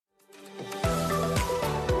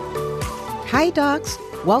Hi, docs.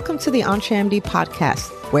 Welcome to the EntreMD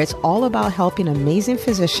podcast, where it's all about helping amazing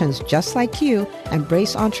physicians just like you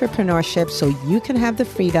embrace entrepreneurship so you can have the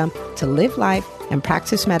freedom to live life and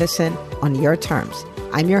practice medicine on your terms.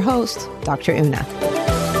 I'm your host, Dr. Una.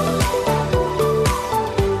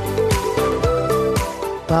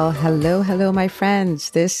 Well, hello, my friends.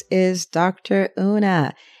 This is Dr.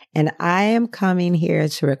 Una, and I am coming here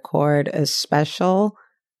to record a special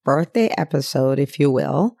birthday episode, if you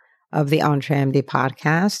will, of the EntreMD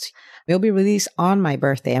podcast. It will be released on my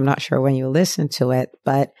birthday. I'm not sure when you listen to it,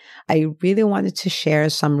 but I really wanted to share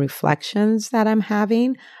some reflections that I'm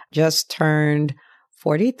having. Just turned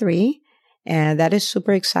 43, and that is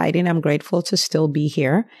super exciting. I'm grateful to still be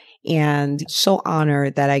here and so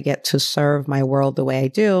honored that I get to serve my world the way I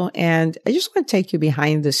do. And I just want to take you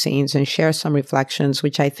behind the scenes and share some reflections,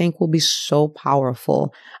 which I think will be so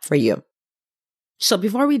powerful for you. So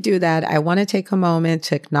before we do that, I want to take a moment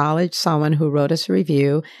to acknowledge someone who wrote us a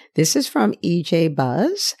review. This is from EJ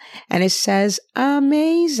Buzz, and it says,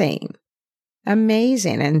 amazing.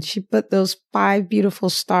 And she put those 5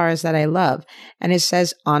 beautiful stars that I love. And it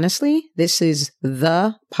says, honestly, this is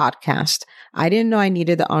the podcast. I didn't know I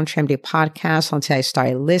needed the EntreMD podcast until I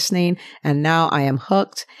started listening, and now I am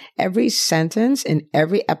hooked. Every sentence in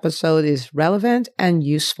every episode is relevant and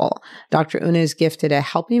useful. Dr. Una is gifted at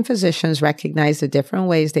helping physicians recognize the different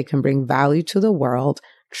ways they can bring value to the world.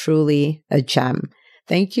 Truly a gem.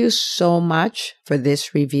 Thank you so much for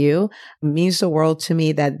this review. It means the world to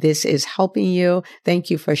me that this is helping you. Thank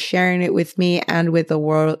you for sharing it with me and with the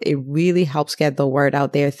world. It really helps get the word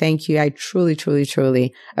out there. Thank you. I truly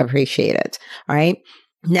appreciate it. All right.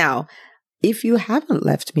 Now, if you haven't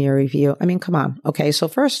left me a review, come on. Okay. So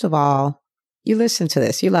first of all, you listen to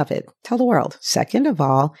this. You love it. Tell the world. Second of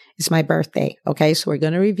all, it's my birthday. Okay. So we're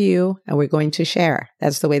going to review and we're going to share.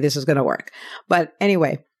 That's the way this is going to work. But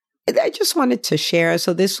anyway, I just wanted to share.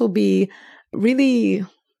 So this will be really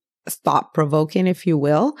thought-provoking, if you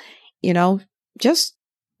will. Just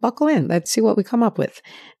buckle in. Let's see what we come up with.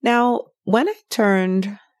 Now, when I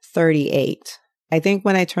turned 38, I think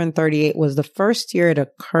when I turned 38 was the first year it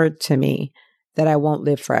occurred to me that I won't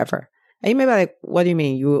live forever. And you may be like, what do you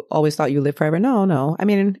mean? You always thought you lived forever? No.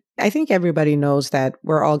 I think everybody knows that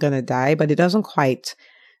we're all going to die, but it doesn't quite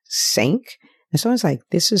sink. And so I was like,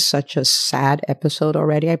 this is such a sad episode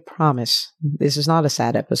already. I promise this is not a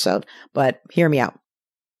sad episode, but hear me out.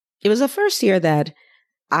 It was the first year that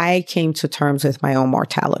I came to terms with my own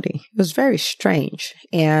mortality. It was very strange.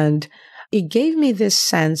 And it gave me this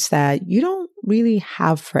sense that you don't really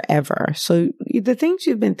have forever. So the things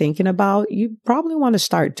you've been thinking about, you probably want to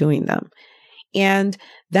start doing them. And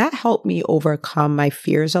that helped me overcome my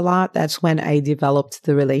fears a lot. That's when I developed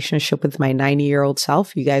the relationship with my 90-year-old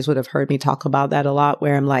self. You guys would have heard me talk about that a lot,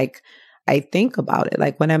 where I'm like, I think about it.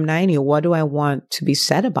 Like when I'm 90, what do I want to be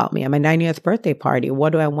said about me? At my 90th birthday party,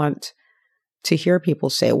 what do I want to hear people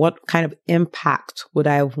say? What kind of impact would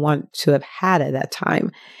I want to have had at that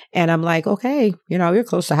time? And I'm like, okay, you're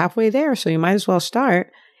close to halfway there, so you might as well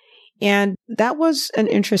start. And that was an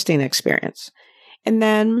interesting experience. And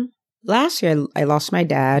then last year, I lost my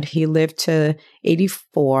dad. He lived to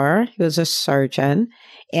 84. He was a surgeon.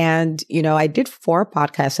 And, I did 4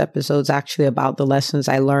 podcast episodes actually about the lessons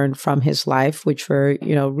I learned from his life, which were,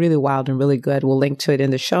 really wild and really good. We'll link to it in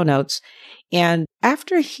the show notes. And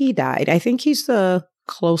after he died, I think he's the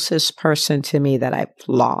closest person to me that I've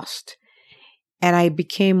lost. And I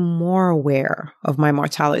became more aware of my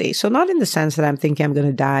mortality. So not in the sense that I'm thinking I'm going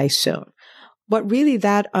to die soon, but really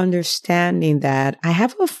that understanding that I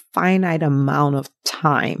have a finite amount of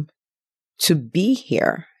time to be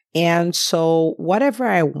here. And so whatever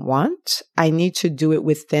I want, I need to do it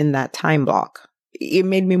within that time block. It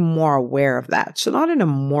made me more aware of that. So not in a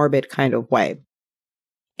morbid kind of way.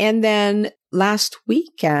 And then last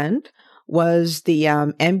weekend was the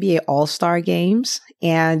NBA All-Star Games.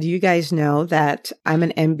 And you guys know that I'm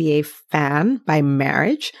an NBA fan by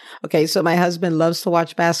marriage. Okay, so my husband loves to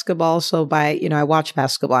watch basketball. So I watch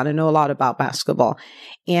basketball and I know a lot about basketball.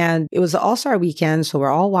 And it was the All-Star weekend, so we're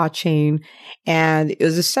all watching. And it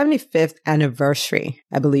was the 75th anniversary,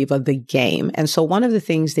 I believe, of the game. And so one of the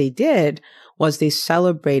things they did was they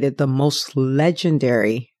celebrated the most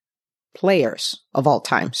legendary players of all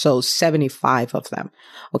time. So 75 of them.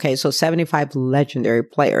 Okay. So 75 legendary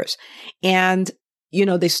players. And,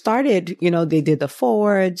 they started, they did the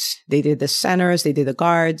forwards, they did the centers, they did the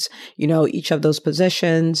guards, each of those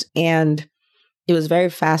positions. And it was very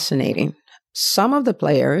fascinating. Some of the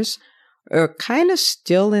players are kind of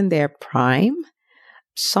still in their prime.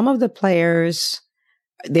 Some of the players,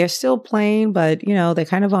 they're still playing, but, they're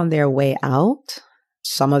kind of on their way out.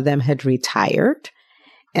 Some of them had retired.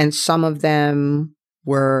 And some of them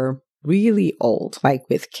were really old, like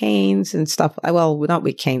with canes and stuff. Well, not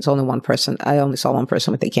with canes, only one person. I only saw one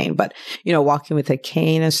person with a cane, but, walking with a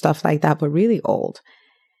cane and stuff like that, but really old.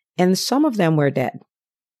 And some of them were dead.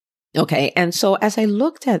 Okay. And so as I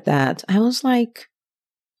looked at that, I was like,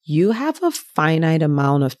 you have a finite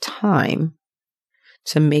amount of time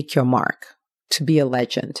to make your mark, to be a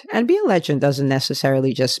legend. And be a legend doesn't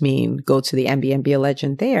necessarily just mean go to the NBA and be a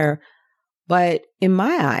legend there. But in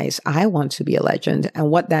my eyes, I want to be a legend. And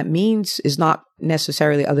what that means is not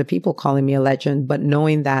necessarily other people calling me a legend, but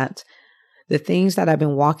knowing that the things that I've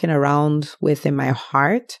been walking around with in my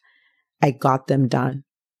heart, I got them done.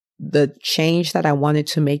 The change that I wanted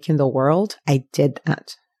to make in the world, I did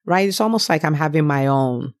that, right? It's almost like I'm having my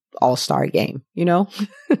own all-star game,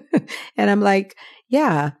 And I'm like,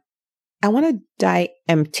 yeah, I want to die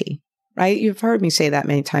empty, right? You've heard me say that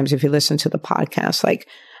many times if you listen to the podcast. Like,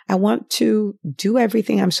 I want to do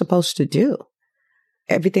everything I'm supposed to do,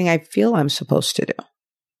 everything I feel I'm supposed to do.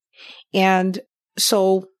 And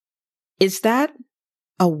so it's that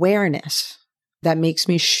awareness that makes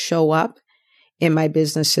me show up in my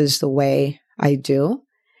businesses the way I do.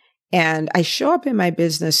 And I show up in my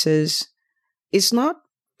businesses, it's not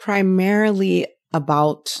primarily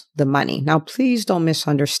about the money. Now, please don't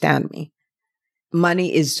misunderstand me.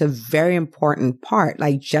 Money is a very important part,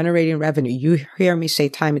 like generating revenue. You hear me say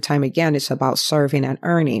time and time again, it's about serving and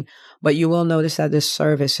earning, but you will notice that the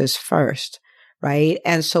service is first, right?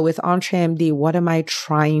 And so with EntreMD, what am I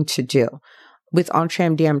trying to do? With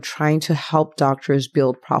EntreMD, I'm trying to help doctors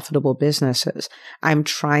build profitable businesses. I'm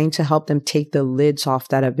trying to help them take the lids off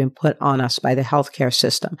that have been put on us by the healthcare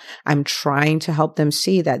system. I'm trying to help them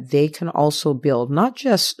see that they can also build, not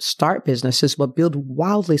just start businesses, but build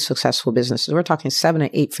wildly successful businesses. We're talking 7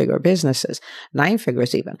 and 8 figure businesses, 9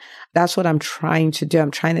 figures even. That's what I'm trying to do.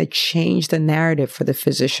 I'm trying to change the narrative for the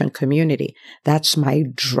physician community. That's my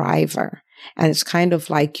driver. And it's kind of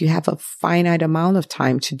like you have a finite amount of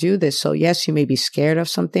time to do this. So yes, you may be scared of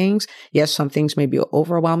some things. Yes, some things may be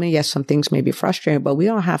overwhelming. Yes, some things may be frustrating, but we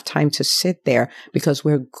don't have time to sit there because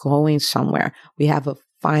we're going somewhere. We have a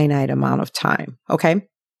finite amount of time. Okay.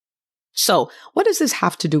 So what does this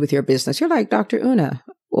have to do with your business? You're like, Dr. Una,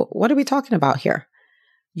 what are we talking about here?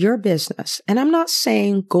 Your business. And I'm not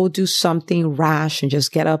saying go do something rash and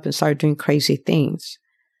just get up and start doing crazy things,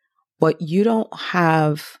 but you don't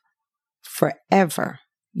have forever.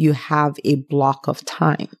 You have a block of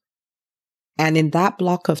time. And in that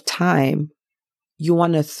block of time, you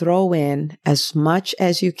want to throw in as much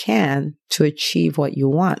as you can to achieve what you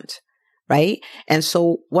want, right? And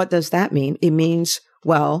so what does that mean? It means,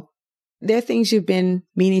 well, there are things you've been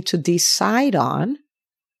meaning to decide on.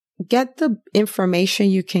 Get the information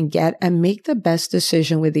you can get and make the best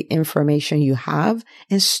decision with the information you have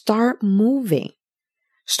and start moving.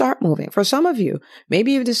 Start moving. For some of you,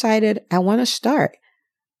 maybe you've decided, I want to start,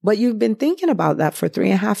 but you've been thinking about that for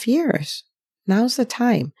 3.5 years. Now's the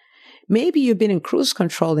time. Maybe you've been in cruise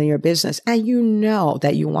control in your business and you know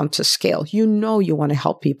that you want to scale. You know you want to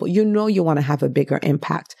help people. You know you want to have a bigger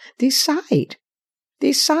impact. Decide,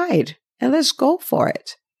 and let's go for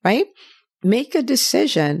it, right? Make a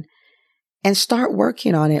decision and start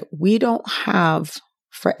working on it. We don't have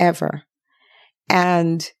forever.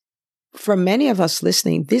 And for many of us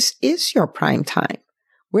listening, this is your prime time.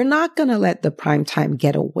 We're not going to let the prime time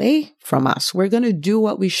get away from us. We're going to do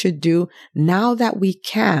what we should do now that we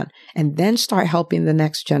can, and then start helping the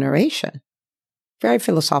next generation. Very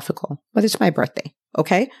philosophical, but it's my birthday.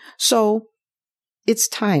 Okay. So it's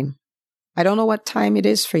time. I don't know what time it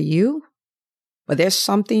is for you, but there's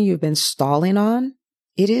something you've been stalling on.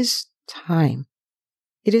 It is time.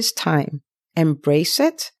 It is time. Embrace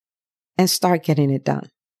it and start getting it done.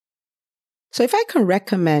 So if I can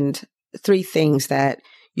recommend 3 things that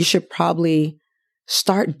you should probably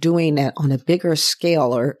start doing it on a bigger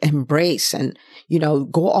scale or embrace and,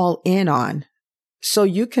 go all in on so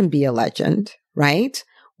you can be a legend, right?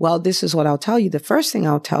 Well, this is what I'll tell you. The first thing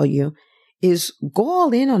I'll tell you is go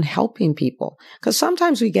all in on helping people. Because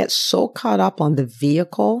sometimes we get so caught up on the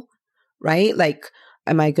vehicle, right? Like,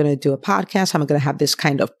 am I going to do a podcast? Am I going to have this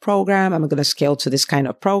kind of program? Am I going to scale to this kind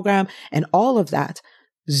of program? And all of that.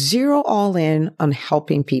 Zero all in on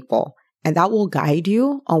helping people. And that will guide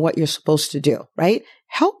you on what you're supposed to do, right?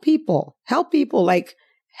 Help people, like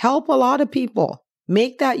help a lot of people.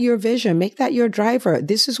 Make that your vision. Make that your driver.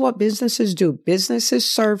 This is what businesses do. Businesses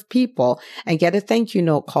serve people and get a thank you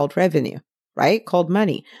note called revenue, right? Called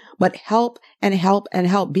money. But help and help and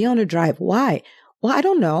help. Be on a drive. Why? Well, I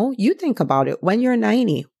don't know. You think about it. When you're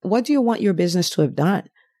 90, what do you want your business to have done?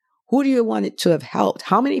 Who do you want it to have helped?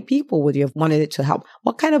 How many people would you have wanted it to help?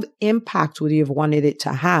 What kind of impact would you have wanted it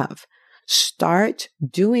to have? Start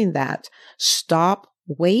doing that. Stop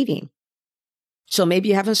waiting. So maybe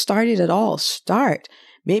you haven't started at all. Start.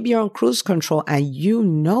 Maybe you're on cruise control and you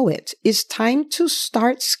know it. It's time to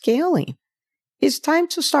start scaling. It's time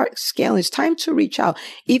to start scaling. It's time to reach out.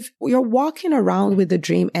 If you're walking around with a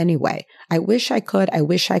dream anyway, I wish I could, I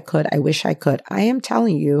wish I could, I wish I could. I am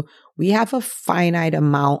telling you, we have a finite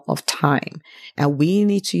amount of time and we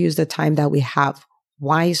need to use the time that we have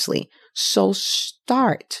wisely. So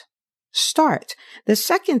start. The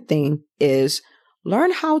second thing is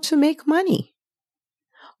learn how to make money.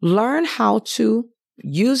 Learn how to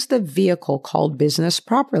use the vehicle called business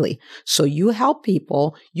properly. So you help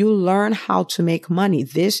people, you learn how to make money.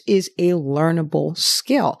 This is a learnable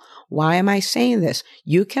skill. Why am I saying this?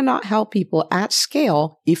 You cannot help people at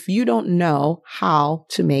scale if you don't know how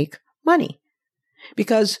to make money.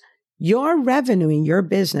 Because your revenue in your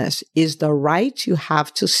business is the right you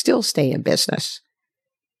have to still stay in business.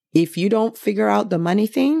 If you don't figure out the money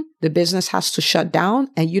thing, the business has to shut down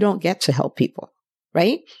and you don't get to help people,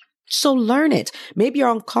 right? So learn it. Maybe you're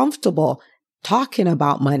uncomfortable talking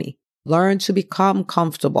about money. Learn to become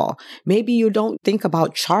comfortable. Maybe you don't think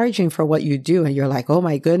about charging for what you do and you're like, oh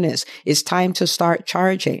my goodness, it's time to start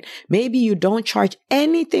charging. Maybe you don't charge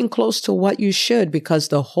anything close to what you should because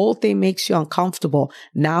the whole thing makes you uncomfortable.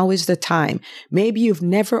 Now is the time. Maybe you've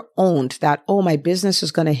never owned that, oh, my business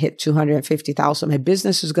is going to hit 250,000. My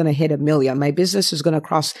business is going to hit 1 million. My business is going to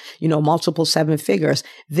cross, multiple 7 figures.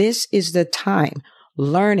 This is the time.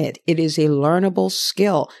 Learn it. It is a learnable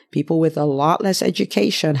skill. People with a lot less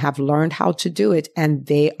education have learned how to do it and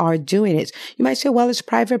they are doing it. You might say, well, it's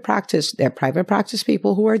private practice. There are private practice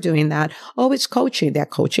people who are doing that. Oh, it's coaching. There are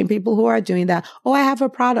coaching people who are doing that. Oh, I have a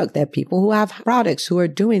product. There are people who have products who are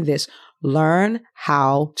doing this. Learn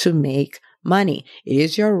how to make money. It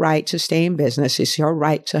is your right to stay in business. It's your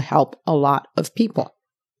right to help a lot of people.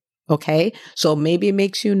 Okay. So maybe it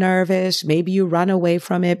makes you nervous. Maybe you run away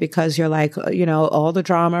from it because you're like, all the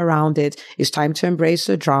drama around it. It's time to embrace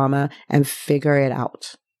the drama and figure it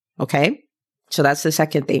out. Okay. So that's the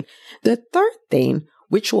second thing. The third thing,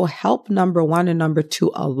 which will help number 1 and number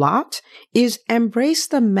 2 a lot, is embrace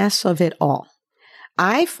the mess of it all.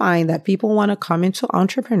 I find that people want to come into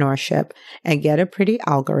entrepreneurship and get a pretty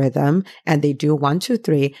algorithm and they do 1, 2,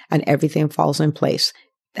 3 and everything falls in place.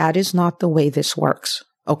 That is not the way this works.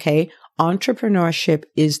 Okay. Entrepreneurship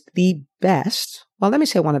is the best. Well, let me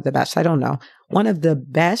say one of the best. I don't know. One of the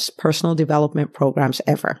best personal development programs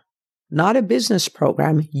ever. Not a business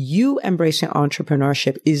program. You embracing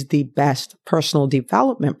entrepreneurship is the best personal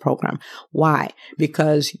development program. Why?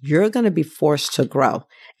 Because you're going to be forced to grow.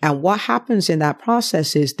 And what happens in that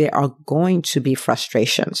process is there are going to be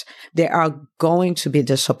frustrations. There are going to be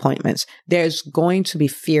disappointments. There's going to be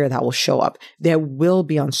fear that will show up. There will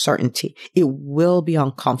be uncertainty. It will be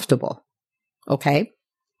uncomfortable. Okay?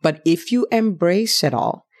 But if you embrace it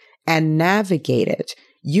all and navigate it,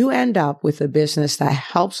 you end up with a business that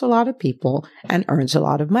helps a lot of people and earns a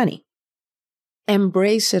lot of money.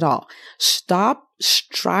 Embrace it all. Stop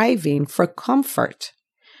striving for comfort.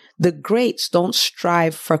 The greats don't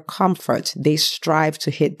strive for comfort. They strive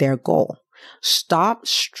to hit their goal. Stop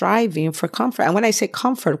striving for comfort. And when I say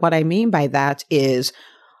comfort, what I mean by that is,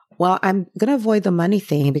 well, I'm going to avoid the money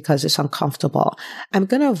thing because it's uncomfortable. I'm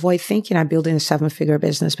going to avoid thinking I'm building a 7-figure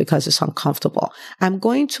business because it's uncomfortable. I'm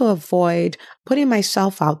going to avoid putting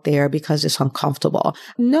myself out there because it's uncomfortable.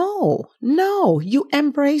 No, you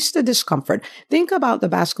embrace the discomfort. Think about the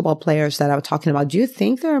basketball players that I was talking about. Do you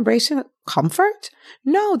think they're embracing comfort?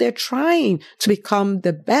 No, they're trying to become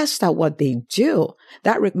the best at what they do.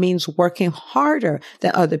 That means working harder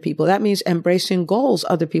than other people. That means embracing goals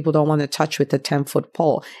other people don't want to touch with a 10-foot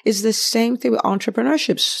pole. It's the same thing with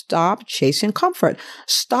entrepreneurship. Stop chasing comfort.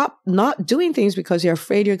 Stop not doing things because you're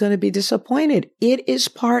afraid you're going to be disappointed. It is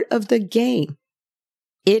part of the game.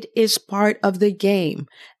 It is part of the game.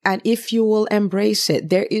 And if you will embrace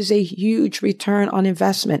it, there is a huge return on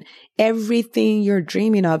investment. Everything you're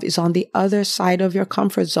dreaming of is on the other side of your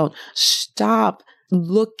comfort zone. Stop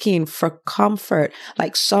looking for comfort,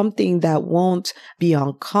 like something that won't be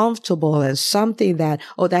uncomfortable and something that,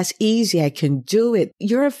 oh, that's easy. I can do it.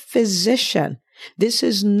 You're a physician. This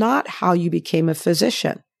is not how you became a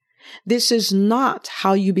physician. This is not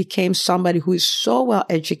how you became somebody who is so well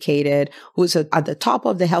educated, who's at the top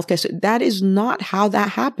of the healthcare system. That is not how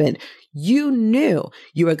that happened. You knew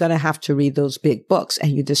you were going to have to read those big books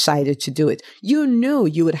and you decided to do it. You knew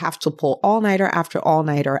you would have to pull all-nighter after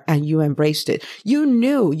all-nighter and you embraced it. You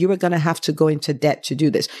knew you were going to have to go into debt to do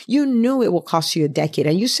this. You knew it will cost you a decade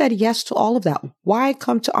and you said yes to all of that. Why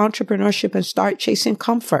come to entrepreneurship and start chasing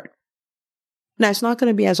comfort? Now, it's not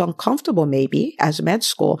going to be as uncomfortable maybe as med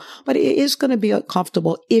school, but it is going to be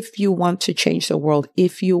uncomfortable if you want to change the world,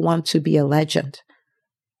 if you want to be a legend.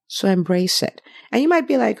 So embrace it. And you might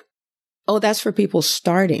be like, oh, that's for people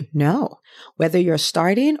starting. No, whether you're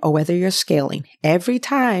starting or whether you're scaling, every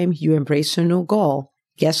time you embrace a new goal,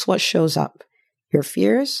 guess what shows up? Your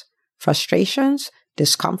fears, frustrations,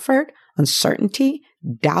 discomfort, uncertainty,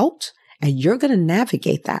 doubt, and you're going to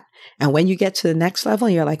navigate that. And when you get to the next level,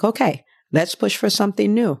 you're like, okay, let's push for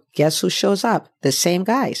something new. Guess who shows up? The same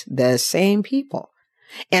guys, the same people.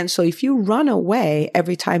 And so if you run away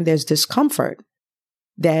every time there's discomfort,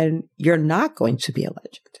 then you're not going to be a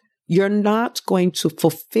legend. You're not going to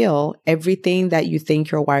fulfill everything that you think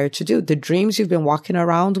you're wired to do. The dreams you've been walking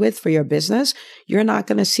around with for your business, you're not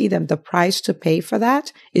going to see them. The price to pay for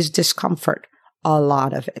that is discomfort. A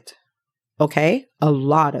lot of it. Okay? A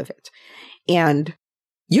lot of it. And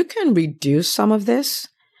you can reduce some of this,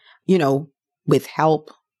 with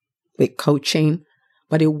help, with coaching,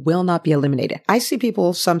 but it will not be eliminated. I see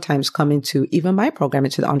people sometimes come into even my program,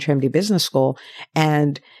 into the EntreMD Business School,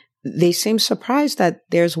 and they seem surprised that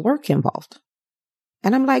there's work involved.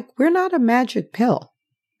 And I'm like, we're not a magic pill.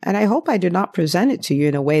 And I hope I do not present it to you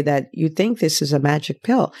in a way that you think this is a magic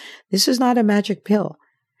pill. This is not a magic pill.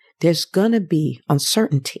 There's going to be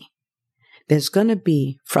uncertainty. There's going to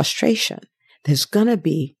be frustration. There's going to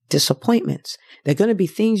be disappointments. There are going to be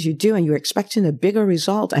things you do and you're expecting a bigger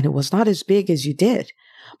result and it was not as big as you did.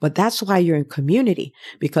 But that's why you're in community,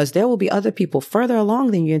 because there will be other people further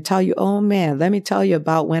along than you and tell you, oh man, let me tell you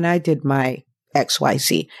about when I did my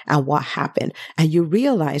XYZ and what happened. And you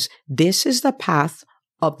realize this is the path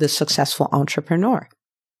of the successful entrepreneur.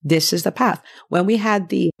 This is the path. When we had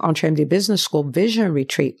the EntreMD Business School Vision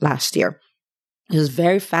Retreat last year, it was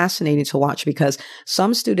very fascinating to watch because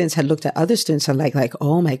some students had looked at other students and like,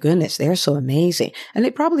 oh my goodness, they're so amazing. And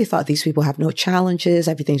they probably thought these people have no challenges.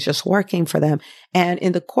 Everything's just working for them. And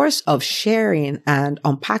in the course of sharing and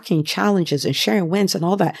unpacking challenges and sharing wins and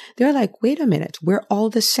all that, they're like, wait a minute, we're all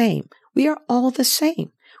the same. We are all the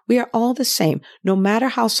same. We are all the same. No matter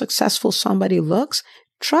how successful somebody looks,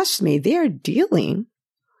 trust me,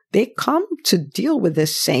 they come to deal with the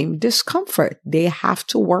same discomfort. They have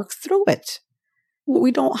to work through it.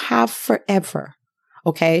 We don't have forever,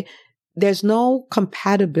 okay? There's no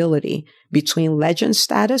compatibility between legend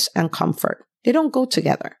status and comfort. They don't go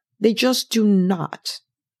together. They just do not,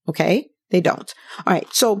 okay? They don't. All right,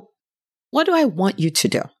 so what do I want you to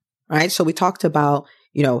do? All right, so we talked about,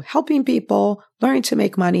 helping people, learning to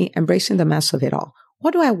make money, embracing the mess of it all.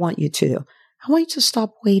 What do I want you to do? I want you to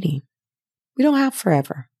stop waiting. We don't have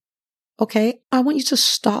forever, okay? I want you to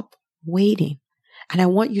stop waiting. And I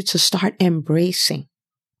want you to start embracing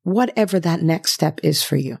whatever that next step is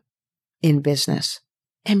for you in business.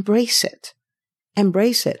 Embrace it.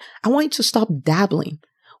 Embrace it. I want you to stop dabbling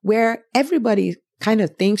where everybody kind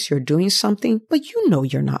of thinks you're doing something, but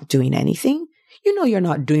you're not doing anything. You're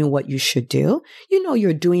not doing what you should do.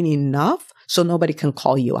 You're doing enough so nobody can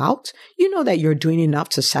call you out. That you're doing enough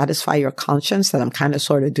to satisfy your conscience that I'm kind of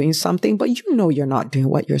sort of doing something, but you're not doing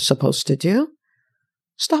what you're supposed to do.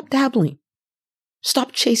 Stop dabbling.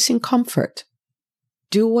 Stop chasing comfort.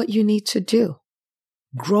 Do what you need to do.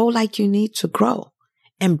 Grow like you need to grow.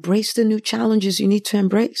 Embrace the new challenges you need to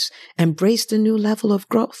embrace. Embrace the new level of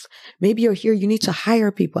growth. Maybe you're here, you need to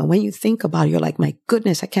hire people. And when you think about it, you're like, my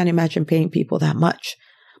goodness, I can't imagine paying people that much.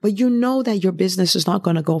 But you know that your business is not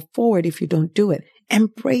going to go forward if you don't do it.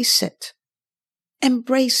 Embrace it.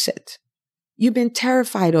 Embrace it. You've been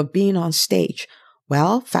terrified of being on stage.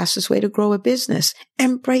 Well, fastest way to grow a business.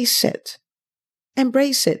 Embrace it.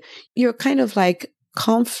 Embrace it. You're kind of like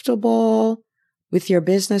comfortable with your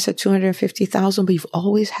business at 250,000, but you've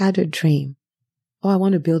always had a dream. Oh, I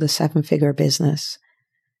want to build a 7-figure business.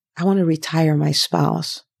 I want to retire my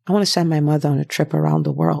spouse. I want to send my mother on a trip around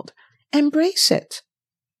the world. Embrace it.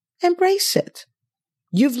 Embrace it.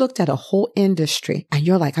 You've looked at a whole industry and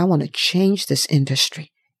you're like, I want to change this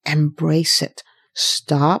industry. Embrace it.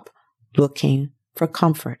 Stop looking for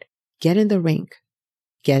comfort. Get in the ring.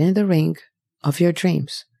 Get in the ring of your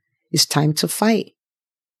dreams. It's time to fight.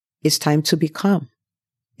 It's time to become.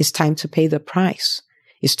 It's time to pay the price.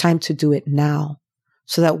 It's time to do it now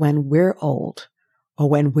so that when we're old or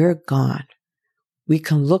when we're gone, we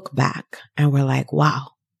can look back and we're like, wow,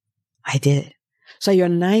 I did it. So your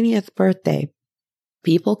 90th birthday,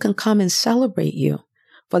 people can come and celebrate you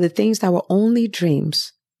for the things that were only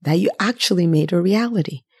dreams that you actually made a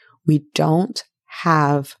reality. We don't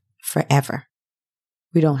have forever.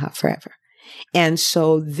 We don't have forever. And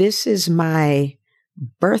so this is my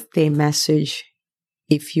birthday message,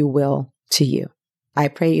 if you will, to you. I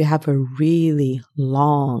pray you have a really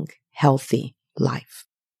long, healthy life.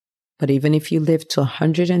 But even if you live to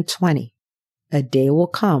 120, a day will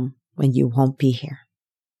come when you won't be here.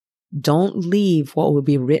 Don't leave what will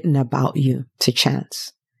be written about you to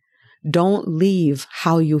chance. Don't leave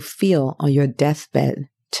how you feel on your deathbed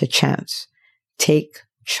to chance. Take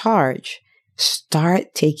charge.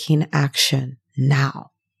 Start taking action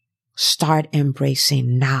now. Start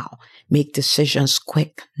embracing now. Make decisions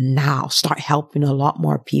quick now. Start helping a lot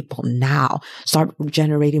more people now. Start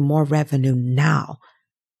generating more revenue now.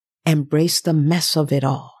 Embrace the mess of it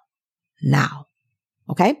all now.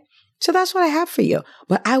 Okay? So that's what I have for you.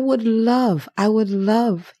 But I would love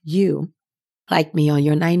you, like me on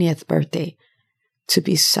your 90th birthday, to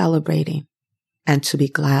be celebrating and to be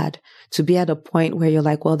glad, to be at a point where you're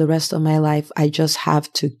like, well, the rest of my life, I just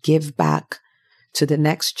have to give back to the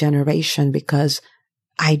next generation because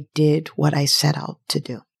I did what I set out to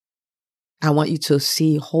do. I want you to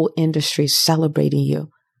see whole industries celebrating you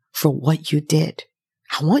for what you did.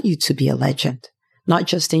 I want you to be a legend, not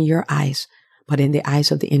just in your eyes, but in the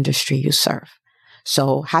eyes of the industry you serve.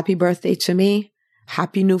 So happy birthday to me.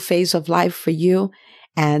 Happy new phase of life for you.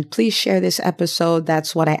 And please share this episode.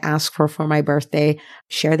 That's what I asked for my birthday.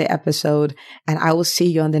 Share the episode, and I will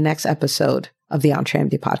see you on the next episode of the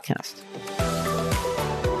EntreMD podcast.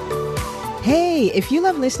 Hey, if you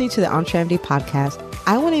love listening to the EntreMD podcast,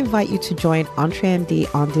 I want to invite you to join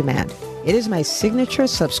EntreMD On Demand. It is my signature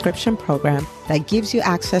subscription program that gives you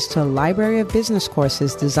access to a library of business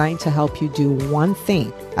courses designed to help you do one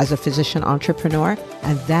thing as a physician entrepreneur,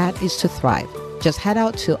 and that is to thrive. Just head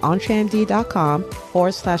out to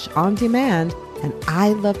entremd.com/on-demand, and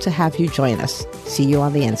I'd love to have you join us. See you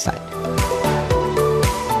on the inside.